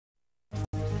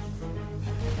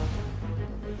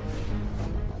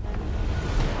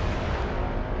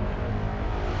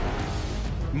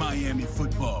Miami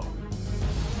football.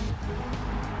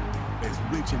 As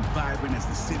rich and vibrant as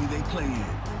the city they play in.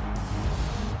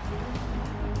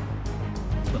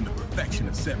 From the perfection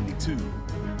of 72 to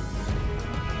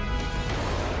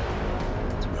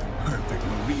a perfect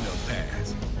Marino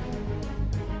pass.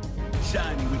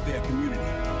 Shining with their community.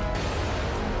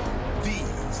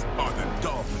 These are the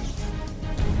Dolphins.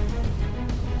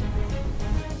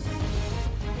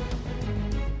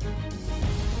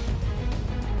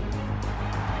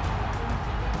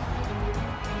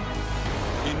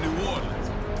 In New Orleans,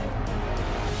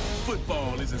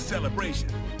 football is a celebration.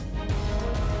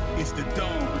 It's the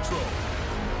Dome Patrol.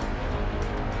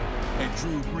 And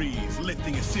Drew Brees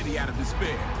lifting a city out of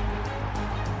despair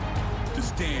to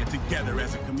stand together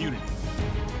as a community.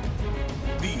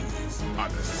 These are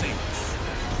the Saints.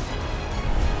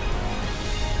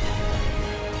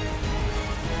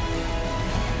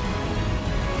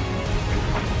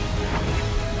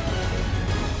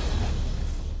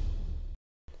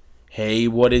 Hey,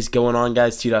 what is going on,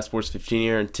 guys? T.Sports15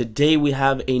 here, and today we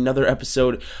have another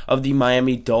episode of the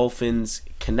Miami Dolphins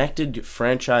Connected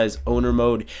Franchise Owner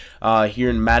Mode here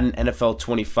in Madden NFL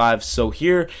 25. So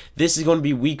here, this is going to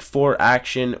be Week 4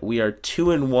 action. We are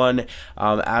 2-1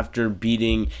 after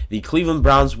beating the Cleveland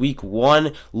Browns Week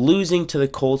 1, losing to the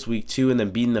Colts Week 2, and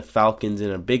then beating the Falcons in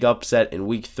a big upset in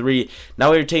Week 3.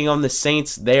 Now we are taking on the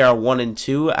Saints. They are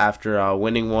 1-2 after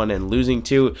winning 1 and losing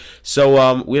 2.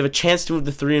 So we have a chance to move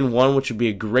to 3-1, which would be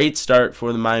a great start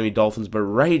for the Miami Dolphins. But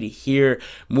right here,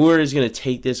 Moore is going to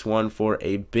take this one for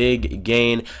a big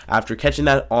gain after catching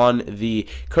that on the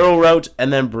curl route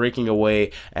and then breaking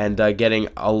away and getting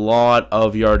a lot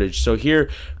of yardage. So here,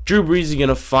 Drew Brees is going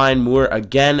to find Moore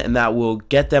again, and that will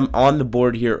get them on the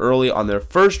board here early. On their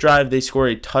first drive, they score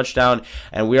a touchdown,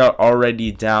 and we are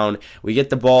already down. We get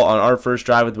the ball on our first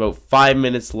drive with about 5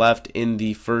 minutes left in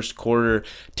the first quarter.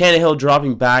 Tannehill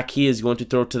dropping back. He is going to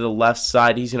throw to the left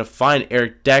side. He's going to find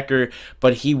Eric Decker,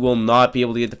 but he will not be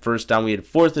able to get the first down. We had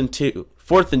fourth and two.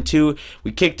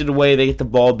 We kicked it away. They get the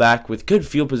ball back with good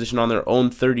field position on their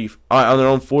own 43.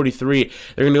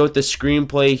 They're going to go with the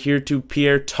screenplay here to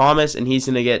Pierre Thomas, and he's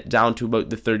going to get down to about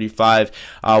the 35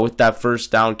 with that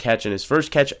first down catch and his first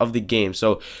catch of the game.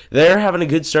 So they're having a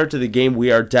good start to the game.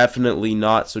 We are definitely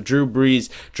not. So Drew Brees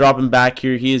dropping back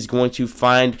here. He is going to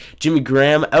find Jimmy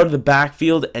Graham out of the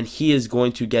backfield, and he is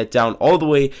going to get down all the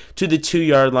way to the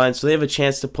 2-yard line. So they have a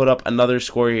chance to put up another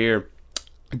score here.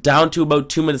 Down to about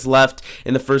 2 minutes left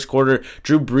in the first quarter,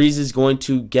 Drew Brees is going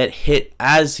to get hit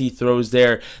as he throws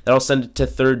there. That'll send it to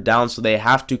third down, so they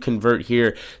have to convert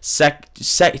here.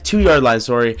 2-yard line,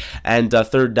 sorry, and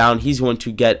third down. He's going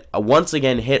to get once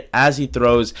again hit as he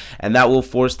throws, and that will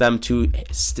force them to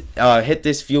hit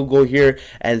this field goal here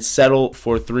and settle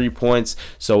for 3 points.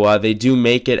 So they do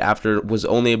make it after it was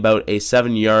only about a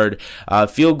 7-yard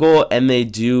field goal, and they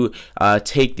do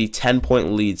take the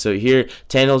 10-point lead. So here,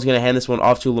 Tannehill's going to hand this one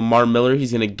off to Lamar Miller.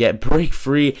 He's going to get break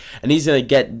free, and he's going to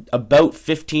get about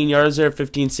 15 yards there,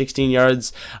 15, 16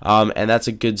 yards, and that's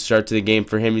a good start to the game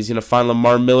for him. He's going to find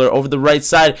Lamar Miller over the right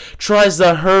side, tries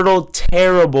the hurdle,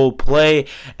 terrible play,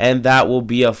 and that will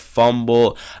be a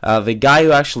fumble. The guy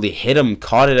who actually hit him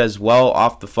caught it as well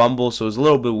off the fumble, so it was a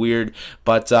little bit weird,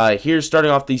 but here, starting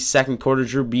off the second quarter,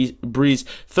 Drew Brees,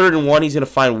 3rd and 1, he's going to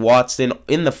find Watson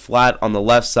in the flat on the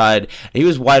left side, and he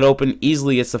was wide open,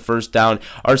 easily gets the first down.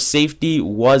 Our safety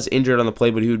was injured on the play,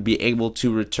 but he would be able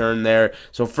to return there.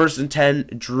 So 1st and 10,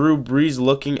 Drew Brees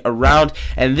looking around,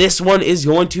 and this one is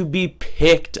going to be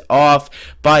picked off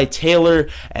by Taylor,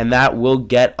 and that will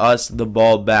get us the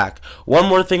ball back. One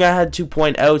more thing I had to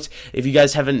point out, if you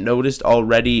guys haven't noticed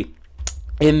already,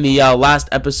 in the last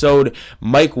episode,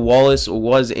 Mike Wallace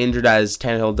was injured as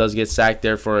Tannehill does get sacked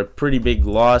there for a pretty big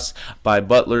loss by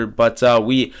Butler. But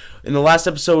in the last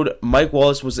episode, Mike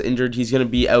Wallace was injured. He's going to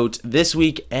be out this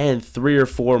week and 3 or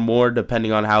 4 more,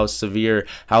 depending on how severe,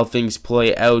 how things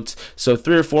play out. So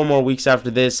 3 or 4 more weeks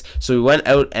after this. So we went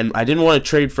out, and I didn't want to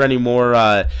trade for any more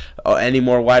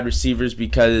wide receivers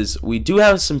because we do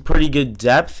have some pretty good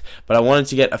depth, but I wanted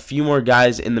to get a few more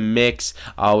guys in the mix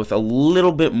with a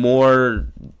little bit more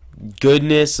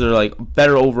goodness or like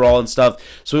better overall and stuff.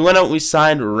 So we went out and we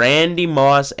signed Randy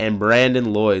Moss and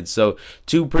Brandon Lloyd. So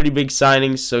 2 pretty big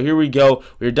signings. So here we go.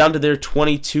 We're down to their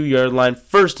 22-yard line.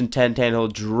 1st and 10,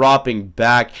 Tannehill dropping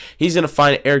back. He's going to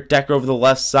find Eric Decker over the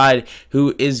left side,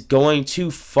 who is going to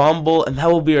fumble, and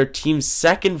that will be our team's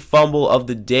 2nd fumble of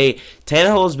the day.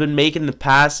 Tannehill has been making the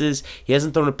passes. He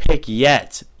hasn't thrown a pick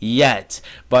yet. yet,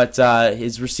 but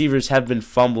his receivers have been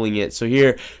fumbling it. So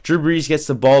here, Drew Brees gets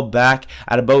the ball back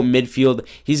at about midfield.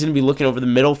 He's going to be looking over the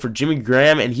middle for Jimmy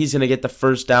Graham, and he's going to get the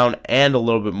first down and a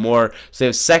little bit more. So they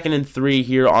have 2nd and 3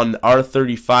 here on our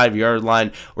 35-yard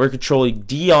line. We're controlling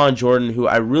Deion Jordan, who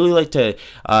I really like to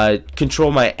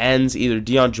control my ends, either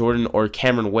Deion Jordan or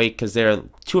Cameron Wake, because they're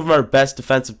two of our best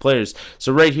defensive players.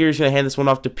 So right here, he's going to hand this one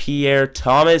off to Pierre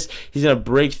Thomas. He's going to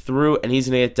break through, and he's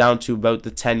going to get down to about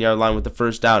the 10-yard line with the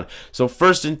first down. So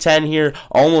 1st and 10 here,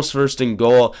 almost 1st and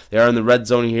goal. They are in the red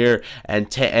zone here, and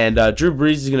Drew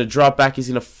Brees is going to drop back. He's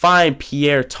going to find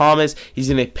Pierre Thomas. He's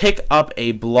going to pick up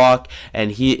a block,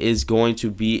 and he is going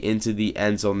to be into the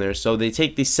end zone there. So they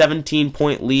take the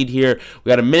 17-point lead here. We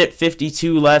got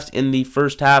 1:52 left in the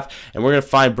first half, and we're going to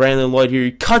find Brandon Lloyd here.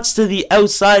 He cuts to the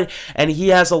outside, and he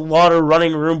has a lot of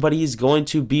running room, but he's going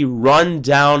to be run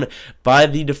down by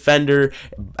the defender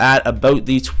at about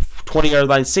the 20-yard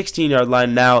line, 16-yard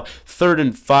line now. 3rd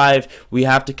and 5. We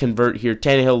have to convert here.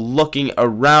 Tannehill looking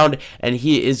around, and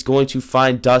he is going to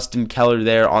find Dustin Keller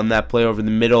there on that play over the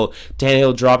middle.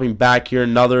 Tannehill dropping back here.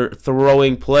 Another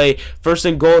throwing play. 1st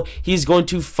and goal. He's going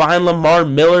to find Lamar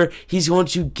Miller. He's going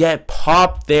to get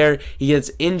popped there. He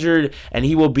gets injured, and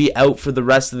he will be out for the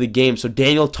rest of the game. So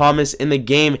Daniel Thomas in the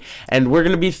game, and we're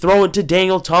going to be throwing to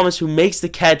Daniel Thomas, who makes the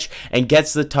catch and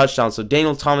gets the touchdown. So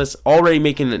Daniel Thomas already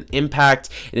making an impact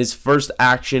in his first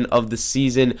action of the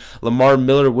season. Lamar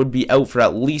Miller would be out for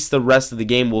at least the rest of the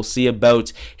game. We'll see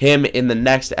about him in the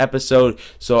next episode.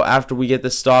 So after we get the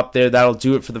stop there, that'll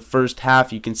do it for the first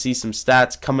half. You can see some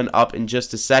stats coming up in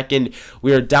just a second.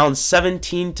 We are down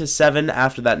 17-7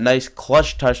 after that nice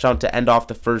clutch touchdown to end off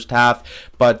the first half.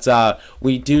 But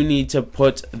we do need to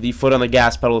put the foot on the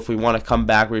gas pedal if we want to come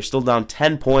back. We're still down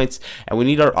 10 points, and we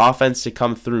need our offense to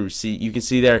come through. See, you can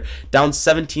see there, down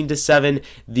 17-7.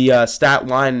 The stat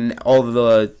line and all of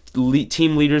the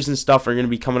team leaders and stuff are going to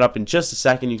be coming up in just a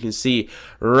second. You can see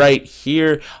right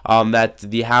here that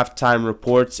the halftime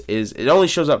reports it only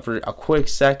shows up for a quick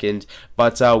second,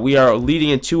 but we are leading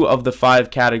in 2 of the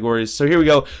 5 categories. So here we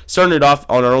go, starting it off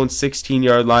on our own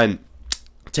 16-yard line.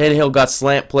 Tannehill got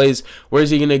slant plays. Where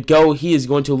is he going to go? He is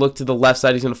going to look to the left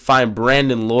side. He's going to find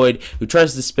Brandon Lloyd, who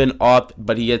tries to spin off,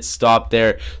 but he gets stopped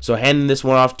there. So handing this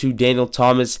one off to Daniel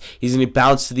Thomas. He's going to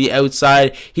bounce to the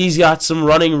outside. He's got some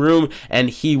running room, and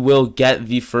he will get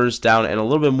the first down and a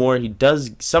little bit more.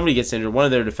 Somebody gets injured. One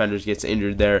of their defenders gets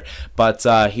injured there, but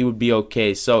he would be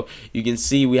okay. So you can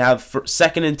see we have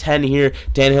 2nd and 10 here.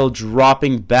 Tannehill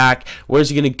dropping back. Where's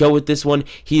he going to go with this one?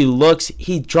 He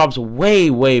drops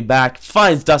way back,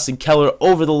 finds Dustin Keller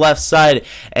over the left side,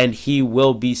 and he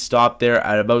will be stopped there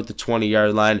at about the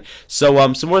 20-yard line.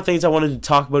 So some more things I wanted to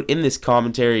talk about in this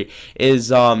commentary is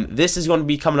this is going to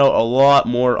be coming out a lot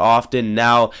more often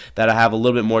now that I have a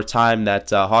little bit more time,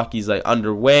 that hockey's like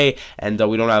underway, and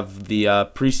we don't have the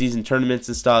preseason tournaments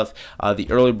and stuff, the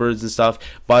early birds and stuff.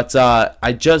 But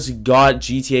I just got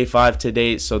GTA 5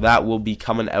 today, so that will be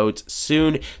coming out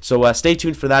soon. So stay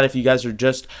tuned for that if you guys are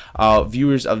just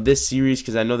viewers of this series,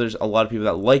 because I know there's a lot of people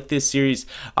that like this series.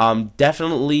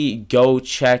 Definitely go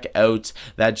check out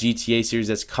that GTA series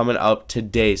that's coming up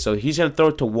today. So he's going to throw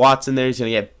it to Watson there. He's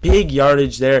going to get big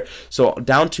yardage there. So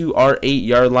down to our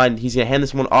 8-yard line. He's going to hand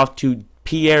this one off to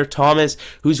Pierre Thomas,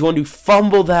 who's going to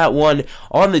fumble that one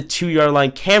on the 2-yard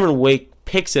line. Cameron Wake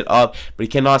picks it up, but he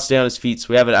cannot stay on his feet, so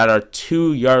we have it at our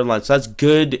 2-yard line. So that's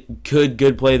good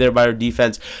play there by our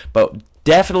defense, but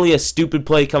definitely a stupid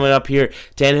play coming up here.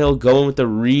 Tannehill going with the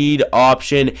read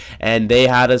option, and they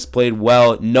had us played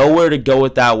well. Nowhere to go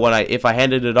with that one. If I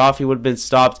handed it off, he would have been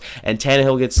stopped, and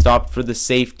Tannehill gets stopped for the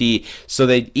safety. So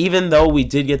even though we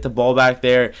did get the ball back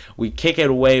there, we kick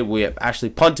it away. We actually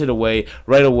punted away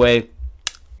right away.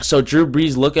 So Drew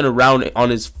Brees looking around on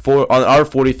our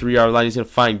 43-yard line. He's going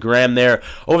to find Graham there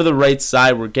over the right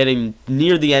side. We're getting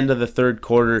near the end of the third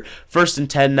quarter. 1st and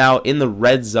 10 now in the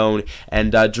red zone,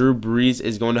 and Drew Brees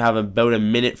is going to have about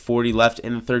 1:40 left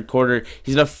in the third quarter.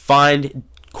 He's going to find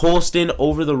Colston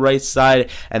over the right side,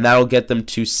 and that'll get them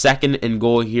to 2nd and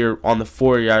goal here on the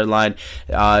 4-yard line.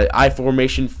 I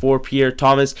formation for Pierre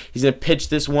Thomas. He's going to pitch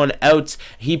this one out.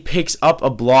 He picks up a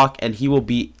block, and he will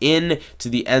be in to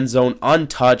the end zone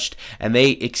untouched, and they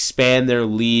expand their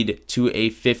lead to a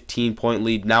 15-point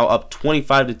lead. Now up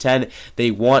 25-10.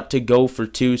 They want to go for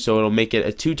 2, so it'll make it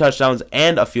a 2 touchdowns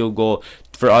and a field goal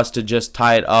for us to just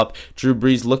tie it up. Drew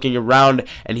Brees looking around,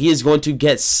 and he is going to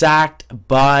get sacked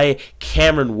by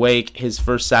Cameron Wake, his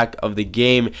first sack of the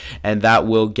game, and that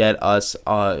will get us,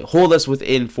 hold us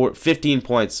within 15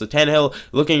 points. So Tannehill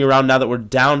looking around now that we're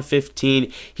down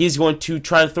 15. He's going to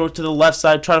try to throw it to the left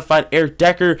side, try to find Eric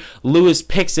Decker. Lewis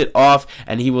picks it off,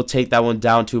 and he will take that one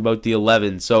down to about the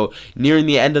 11. So nearing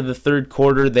the end of the third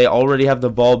quarter, they already have the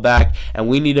ball back, and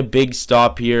we need a big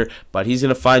stop here, but he's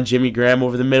going to find Jimmy Graham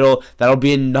over the middle. That'll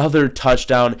be another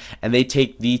touchdown, and they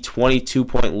take the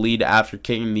 22-point lead after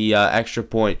kicking the extra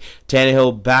point.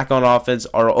 Tannehill back on offense,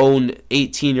 our own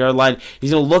 18-yard line.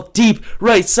 He's going to look deep,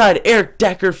 right side. Eric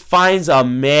Decker finds a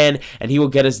man, and he will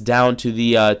get us down to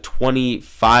the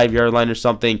 25-yard line or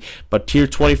something. But tier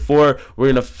 24, we're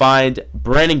going to find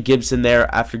Brandon Gibson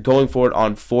there after going for it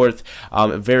on fourth.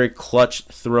 A very clutch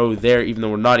throw there, even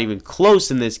though we're not even close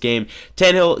in this game.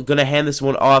 Tannehill going to hand this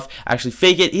one off, actually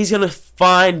fake it. He's going to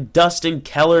find Dustin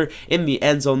Keller in the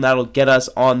end zone. That'll get us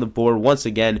on the board once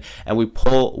again, and we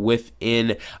pull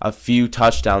within a few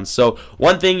touchdowns. So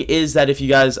one thing is that if you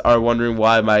guys are wondering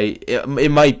why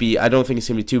it might be, I don't think it's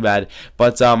going to be too bad,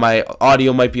 but my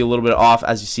audio might be a little bit off.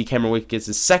 As you see, Cameron Wake gets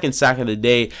his second sack of the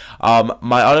day.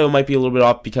 My audio might be a little bit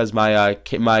off because my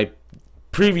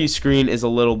preview screen is a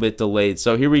little bit delayed.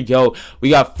 So here we go.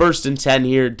 We got 1st and 10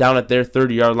 here down at their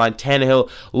 30-yard line. Tannehill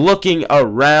looking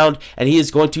around, and he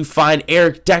is going to find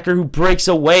Eric Decker, who breaks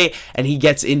away, and he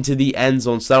gets into the end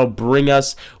zone. So that'll bring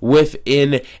us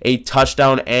within a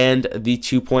touchdown and the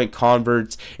 2-point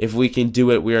converts. If we can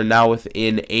do it, we are now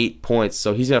within 8 points.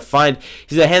 So he's going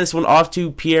to hand this one off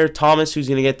to Pierre Thomas, who's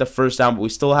going to get the first down, but we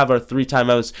still have our 3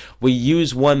 timeouts. We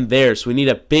use one there, so we need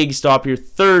a big stop here.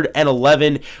 3rd and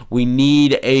 11. We need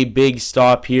a big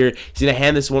stop here. He's going to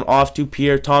hand this one off to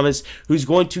Pierre Thomas, who's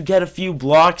going to get a few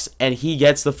blocks, and he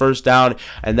gets the first down,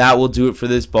 and that will do it for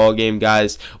this ball game,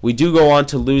 guys. We do go on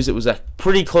to lose. It was a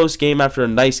pretty close game after a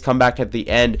nice comeback at the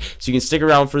end, so you can stick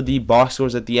around for the box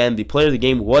scores at the end. The player of the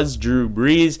game was Drew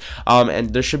Brees,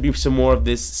 and there should be some more of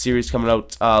this series coming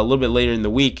out a little bit later in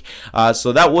the week.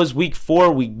 So that was week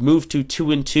 4. We moved to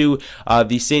 2-2.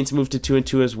 The Saints moved to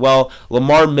 2-2 as well.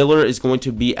 Lamar Miller is going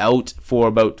to be out for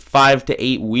about 5 to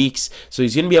 8 weeks, so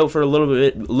he's going to be out for a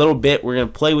little bit. We're going to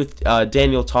play with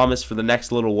Daniel Thomas for the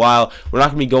next little while. We're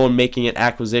not going to be making an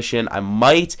acquisition. I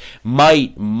might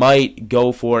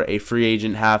go for a free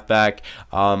agent halfback.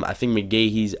 I think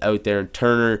McGahee's out there and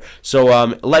Turner. So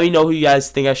let me know who you guys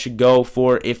think I should go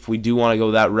for if we do want to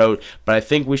go that route. But I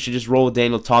think we should just roll with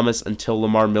Daniel Thomas until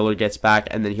Lamar Miller gets back,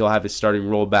 and then he'll have his starting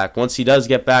role back once he does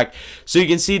get back. So you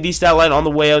can see the stat line on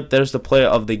the way out. There's the player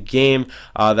of the game,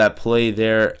 that play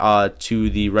there to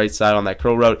the right side on that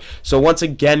curl route. So once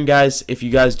again, guys, if you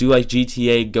guys do like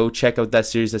GTA, go check out that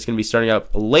series that's going to be starting up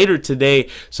later today.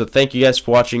 So thank you guys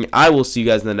for watching. I will see you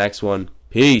guys in the next one.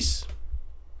 Peace.